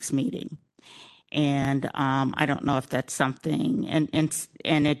at the next meeting. And I don't know if that's something, and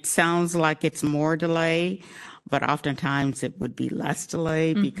it sounds like it's more delay, but oftentimes it would be less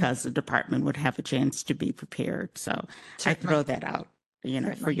delay because the department would have a chance to be prepared. So I throw that out,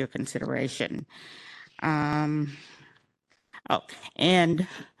 for your consideration. And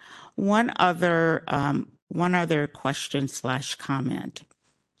one other question / comment.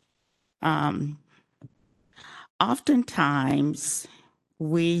 Oftentimes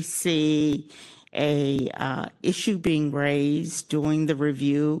we see a issue being raised during the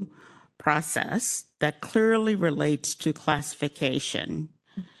review process that clearly relates to classification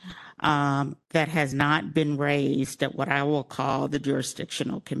that has not been raised at what I will call the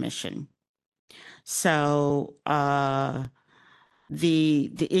jurisdictional commission. So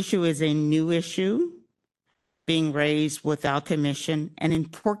the issue is a new issue being raised without commission, an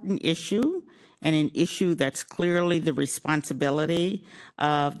important issue, and an issue that's clearly the responsibility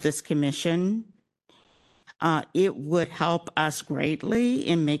of this commission. It would help us greatly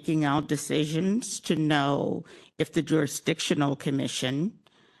in making our decisions to know if the jurisdictional commission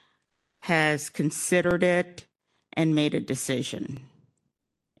has considered it and made a decision.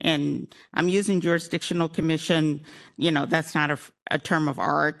 And I'm using jurisdictional commission, that's not a term of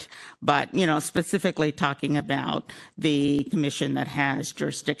art, but, specifically talking about the commission that has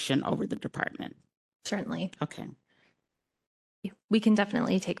jurisdiction over the department. Certainly. Okay. We can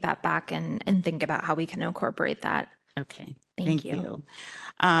definitely take that back and think about how we can incorporate that. Okay. Thank you.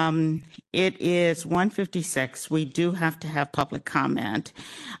 It is 1:56. We do have to have public comment.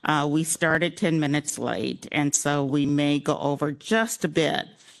 We started 10 minutes late, and so we may go over just a bit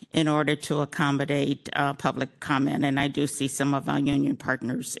in order to accommodate public comment. And I do see some of our union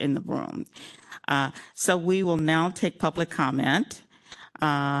partners in the room. So we will now take public comment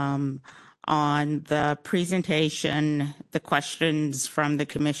on the presentation, the questions from the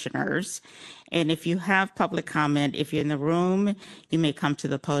commissioners. And if you have public comment, if you're in the room, you may come to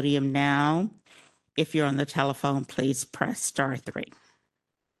the podium now. If you're on the telephone, please press *3.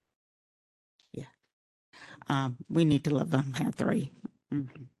 Yeah. We need to let them have 3.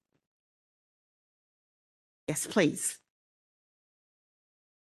 Mm-hmm. Yes, please.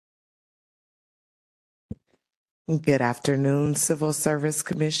 Good afternoon, Civil Service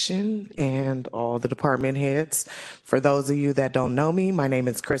Commission and all the department heads. For those of you that don't know me, my name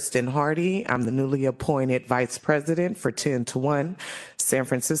is Kristen Hardy. I'm the newly appointed Vice President for 10 to 1 San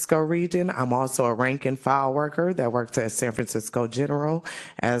Francisco region. I'm also a rank and file worker that works at San Francisco General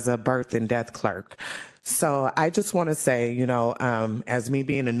as a birth and death clerk. So I just want to say, as me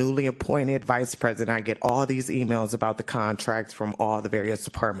being a newly appointed vice president, I get all these emails about the contracts from all the various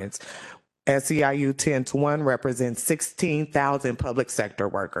departments. SEIU 10-1 represents 16,000 public sector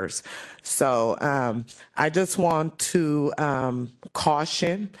workers. So I just want to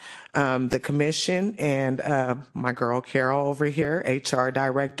caution the commission and my girl Carol over here, HR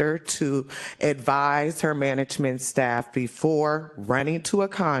director, to advise her management staff before running to a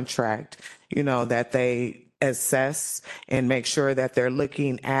contract, that they assess and make sure that they're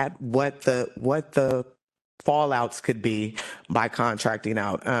looking at what the fallouts could be by contracting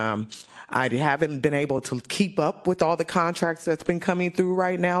out. I haven't been able to keep up with all the contracts that's been coming through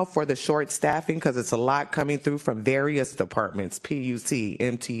right now for the short staffing because it's a lot coming through from various departments, PUC,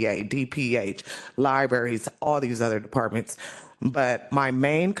 MTA, DPH, libraries, all these other departments. But my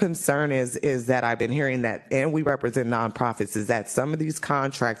main concern is that I've been hearing that, and we represent nonprofits, is that some of these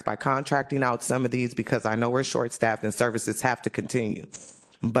contracts, by contracting out some of these, because I know we're short-staffed and services have to continue,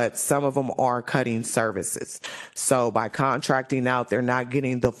 but some of them are cutting services. So by contracting out, they're not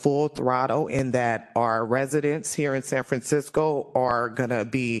getting the full throttle in that our residents here in San Francisco are gonna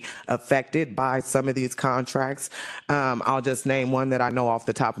be affected by some of these contracts. I'll just name one that I know off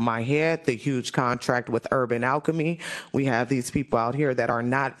the top of my head, the huge contract with Urban Alchemy. We have these people out here that are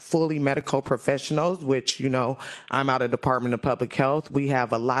not fully medical professionals, which, I'm out of Department of Public Health. We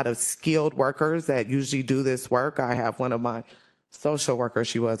have a lot of skilled workers that usually do this work. I have one of my social worker,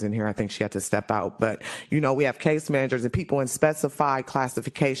 she was in here. I think she had to step out. But, we have case managers and people in specified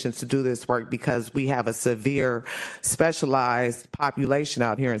classifications to do this work because we have a severe specialized population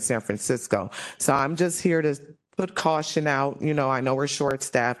out here in San Francisco. So I'm just here to put caution out. I know we're short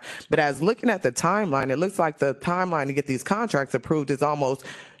staffed, but as looking at the timeline, it looks like the timeline to get these contracts approved is almost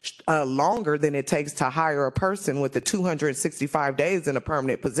longer than it takes to hire a person with the 265 days in a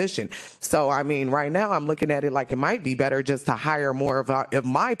permanent position. So, right now I'm looking at it like it might be better just to hire more of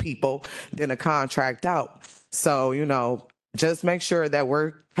my people than a contract out. So, just make sure that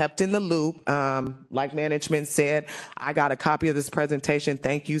we're kept in the loop. Like management said, I got a copy of this presentation.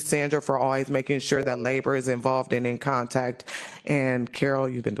 Thank you, Sandra, for always making sure that labor is involved and in contact. And Carol,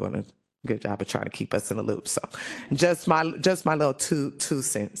 you've been doing a good job of trying to keep us in the loop. So just my little two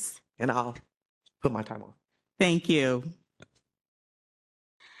cents, and I'll put my time on. Thank you.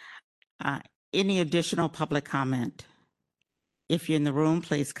 Any additional public comment? If you're in the room,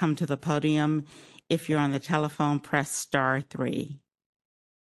 please come to the podium. If you're on the telephone, press *3.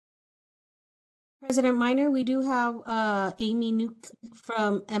 President Minor, we do have Amy Nuke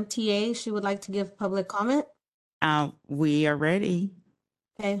from MTA. She would like to give public comment. We are ready.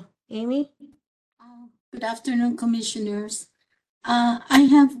 Okay, Amy? Good afternoon, commissioners. I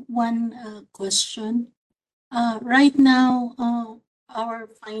have one question. Right now, our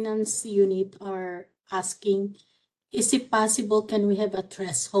finance unit are asking, is it possible, can we have a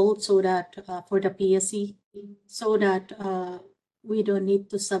threshold so that for the PSC, so that we don't need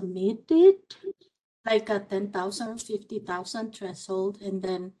to submit it, like a 10,000 or 50,000 threshold, and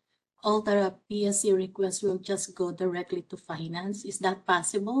then all the PSC requests will just go directly to finance? Is that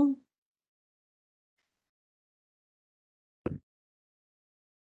possible?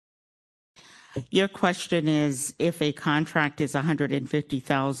 Your question is, if a contract is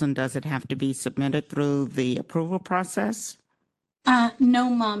 150,000, does it have to be submitted through the approval process? No,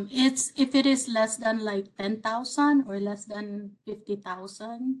 Mom. It's if it is less than like 10,000 or less than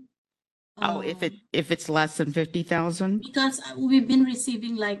 50,000. If it's less than 50,000? Because we've been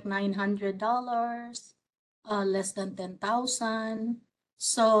receiving like $900, less than 10,000.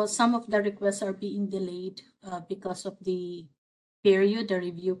 So some of the requests are being delayed because of the period, the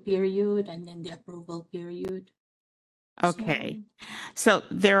review period, and then the approval period. Okay. So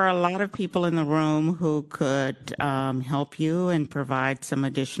there are a lot of people in the room who could help you and provide some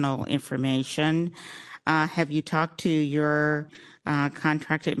additional information. Have you talked to your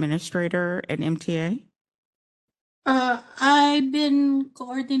contract administrator at MTA? I've been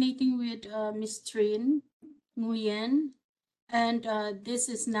coordinating with Ms. Trin Nguyen, and this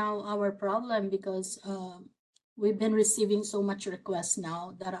is now our problem because we've been receiving so much requests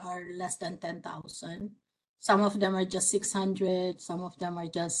now that are less than 10,000. Some of them are just 600, some of them are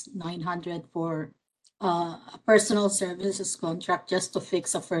just 900 for a personal services contract just to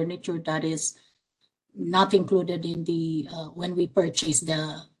fix a furniture that is not included in the when we purchase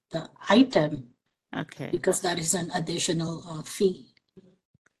the item. Okay. Because that is an additional fee.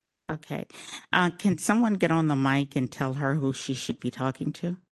 Okay. Can someone get on the mic and tell her who she should be talking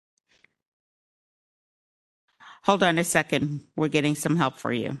to? Hold on a second. We're getting some help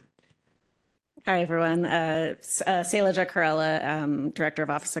for you. Hi, everyone. Sayla Jacarella, Director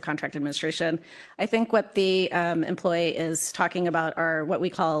of Office of Contract Administration. I think what the employee is talking about are what we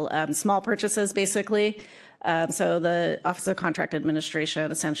call small purchases, basically. So the Office of Contract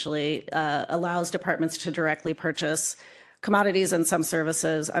Administration essentially allows departments to directly purchase commodities and some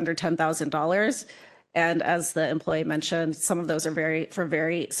services under $10,000. And as the employee mentioned, some of those are for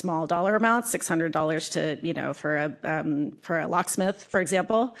very small dollar amounts, $600 to, for a locksmith, for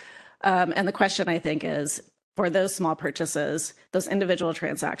example. And the question, I think, is for those small purchases, those individual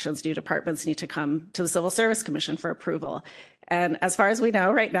transactions, do departments need to come to the Civil Service Commission for approval? And as far as we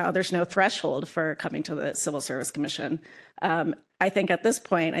know, right now, there's no threshold for coming to the Civil Service Commission. I think at this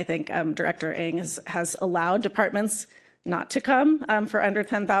point, Director Ng has allowed departments not to come for under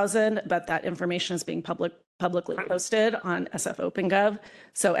 10,000, but that information is being publicly posted on SF OpenGov.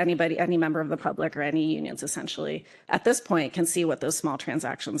 So anybody, any member of the public or any unions essentially at this point can see what those small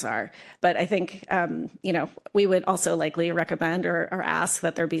transactions are. But I think, we would also likely recommend or ask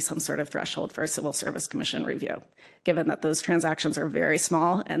that there be some sort of threshold for a Civil Service Commission review, given that those transactions are very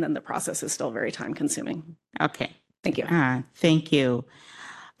small and then the process is still very time consuming. Okay. Thank you. Thank you.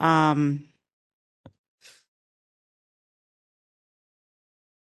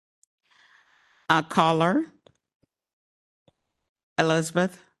 Caller,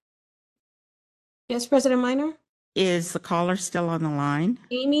 Elizabeth, Yes, President Minor? is the caller still on the line?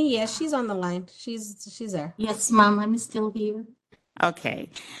 Amy, yes, she's on the line. She's there. Yes, ma'am, I'm still here. Okay,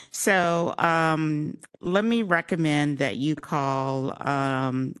 so let me recommend that you call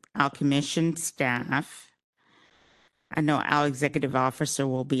our commission staff. I know our executive officer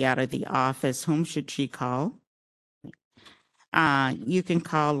will be out of the office. Whom should she call? You can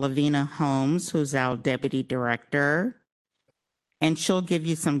call Lavina Holmes, who's our deputy director, and she'll give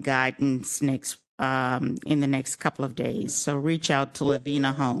you some guidance in the next couple of days. So reach out to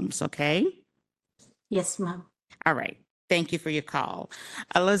Lavina Holmes, okay? Yes, ma'am. All right. Thank you for your call.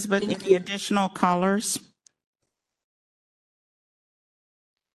 Elizabeth, any additional callers?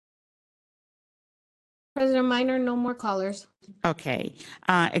 President Minor, no more callers. Okay.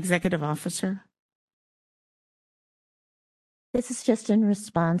 Executive officer? This is just in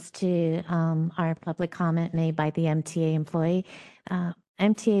response to our public comment made by the MTA employee.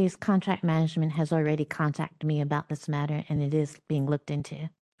 MTA's contract management has already contacted me about this matter, and it is being looked into.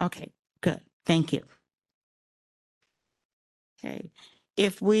 Okay, good. Thank you. Okay.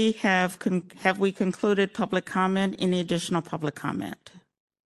 If we have we concluded public comment? Any additional public comment?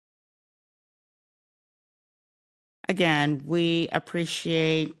 Again, we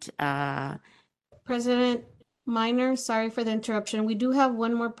appreciate. President Minor, sorry for the interruption. We do have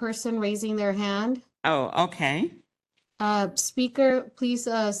one more person raising their hand. Oh, okay. Speaker, please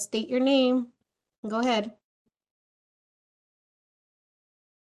state your name. Go ahead.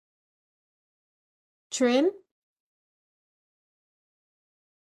 Trin?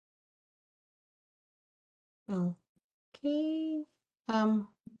 Okay.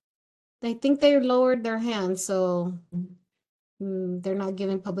 I think they lowered their hand, so they're not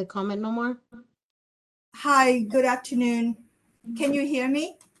giving public comment no more. Hi, good afternoon. Can you hear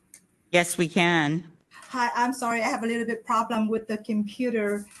me? Yes, we can. Hi, I'm sorry, I have a little bit problem with the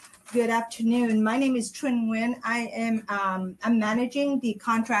computer. Good afternoon. My name is Trin Nguyen. I am I'm managing the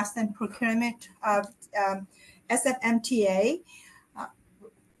contracts and procurement of SFMTA.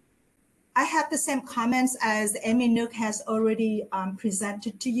 I have the same comments as Amy Nook has already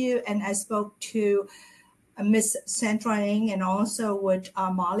presented to you, and I spoke to Ms. Sandra Ng and also with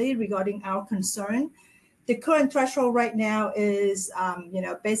Molly regarding our concern. The current threshold right now is,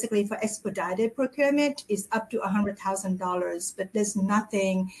 basically for expedited procurement is up to $100,000, but there's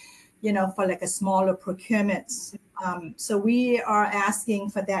nothing, for like a smaller procurements. So we are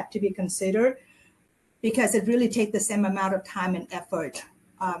asking for that to be considered because it really takes the same amount of time and effort,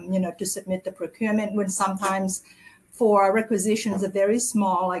 to submit the procurement when sometimes for requisitions are very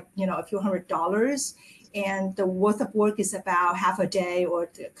small, like, a few $100s, and the worth of work is about half a day or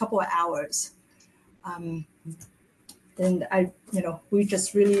a couple of hours. Then we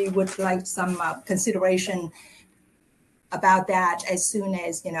just really would like some consideration about that as soon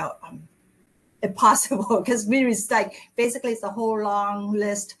as, if possible, because basically it's a whole long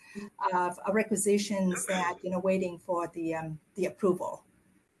list of requisitions that, waiting for the approval.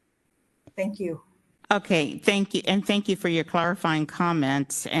 Thank you. Okay, thank you. And thank you for your clarifying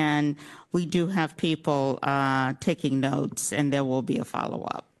comments. And we do have people taking notes, and there will be a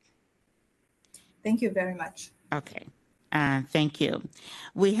follow-up. Thank you very much. Okay, thank you.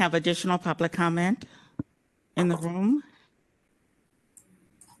 We have additional public comment in the room.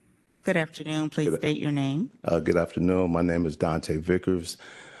 Good afternoon. Please state your name. Good afternoon. My name is Dante Vickers.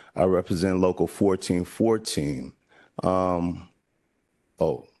 I represent Local 1414.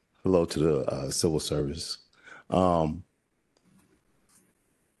 Hello to the civil service.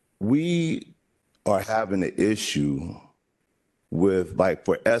 We are having an issue with, like,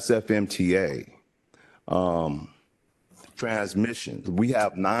 for SFMTA, transmissions. We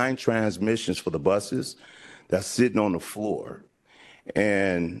have 9 transmissions for the buses that's sitting on the floor.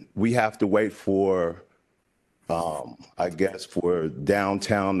 And we have to wait for, I guess, for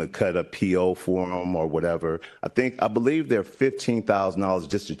downtown to cut a PO for them or whatever. I believe they're $15,000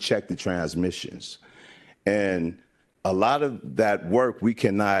 just to check the transmissions. And a lot of that work we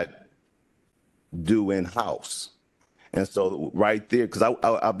cannot do in-house. And so right there, because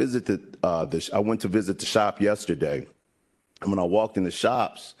I visited, I went to visit the shop yesterday. And when I walked in the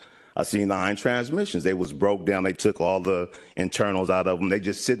shops, I seen 9 transmissions. They was broke down. They took all the internals out of them. They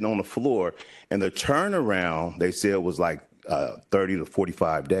just sitting on the floor. And the turnaround, they said, was like 30 to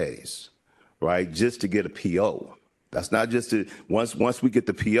 45 days, right? Just to get a PO. That's not just once we get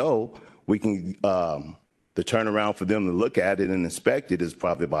the PO, we can, the turnaround for them to look at it and inspect it is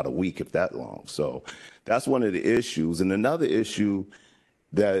probably about a week, if that long. So that's one of the issues. And another issue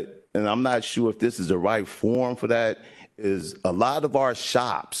that, and I'm not sure if this is the right forum for that, is a lot of our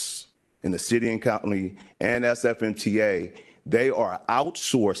shops in the city and county and SFMTA, they are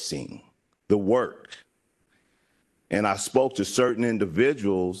outsourcing the work. And I spoke to certain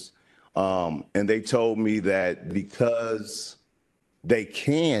individuals, and they told me that because they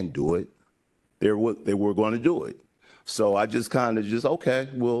can do it, they were going to do it. So I just kind of okay,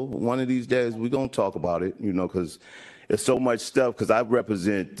 well, one of these days we're going to talk about it, because there's so much stuff, because I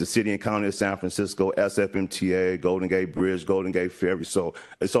represent the city and county of San Francisco, SFMTA, Golden Gate Bridge, Golden Gate Ferry. So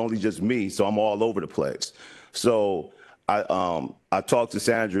it's only just me, so I'm all over the place. So I talked to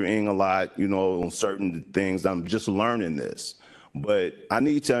Sandra Ng a lot, on certain things. I'm just learning this. But I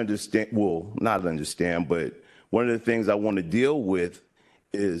need to understand, well, not understand, but one of the things I want to deal with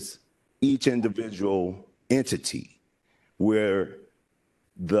is each individual entity where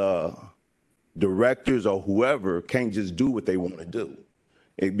the directors or whoever can't just do what they want to do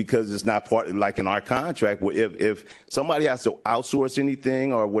because it's not part, like in our contract, where if somebody has to outsource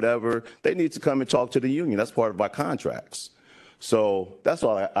anything or whatever, they need to come and talk to the union. That's part of our contracts. So that's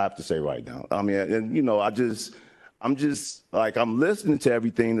all I have to say right now. I mean, and I'm just like, I'm listening to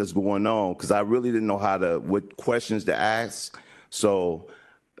everything that's going on because I really didn't know what questions to ask. So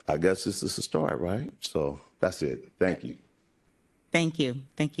I guess this is a start, right? So that's it. Thank you. Thank you.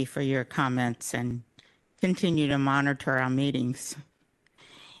 Thank you for your comments and continue to monitor our meetings.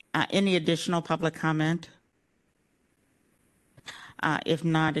 Any additional public comment? If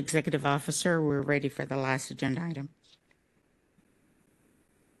not, Executive Officer, we're ready for the last agenda item.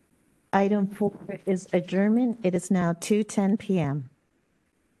 Item 4 is adjournment. It is now 2:10 p.m.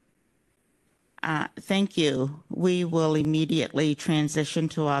 Thank you. We will immediately transition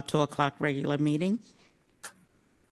to our 2 o'clock regular meeting.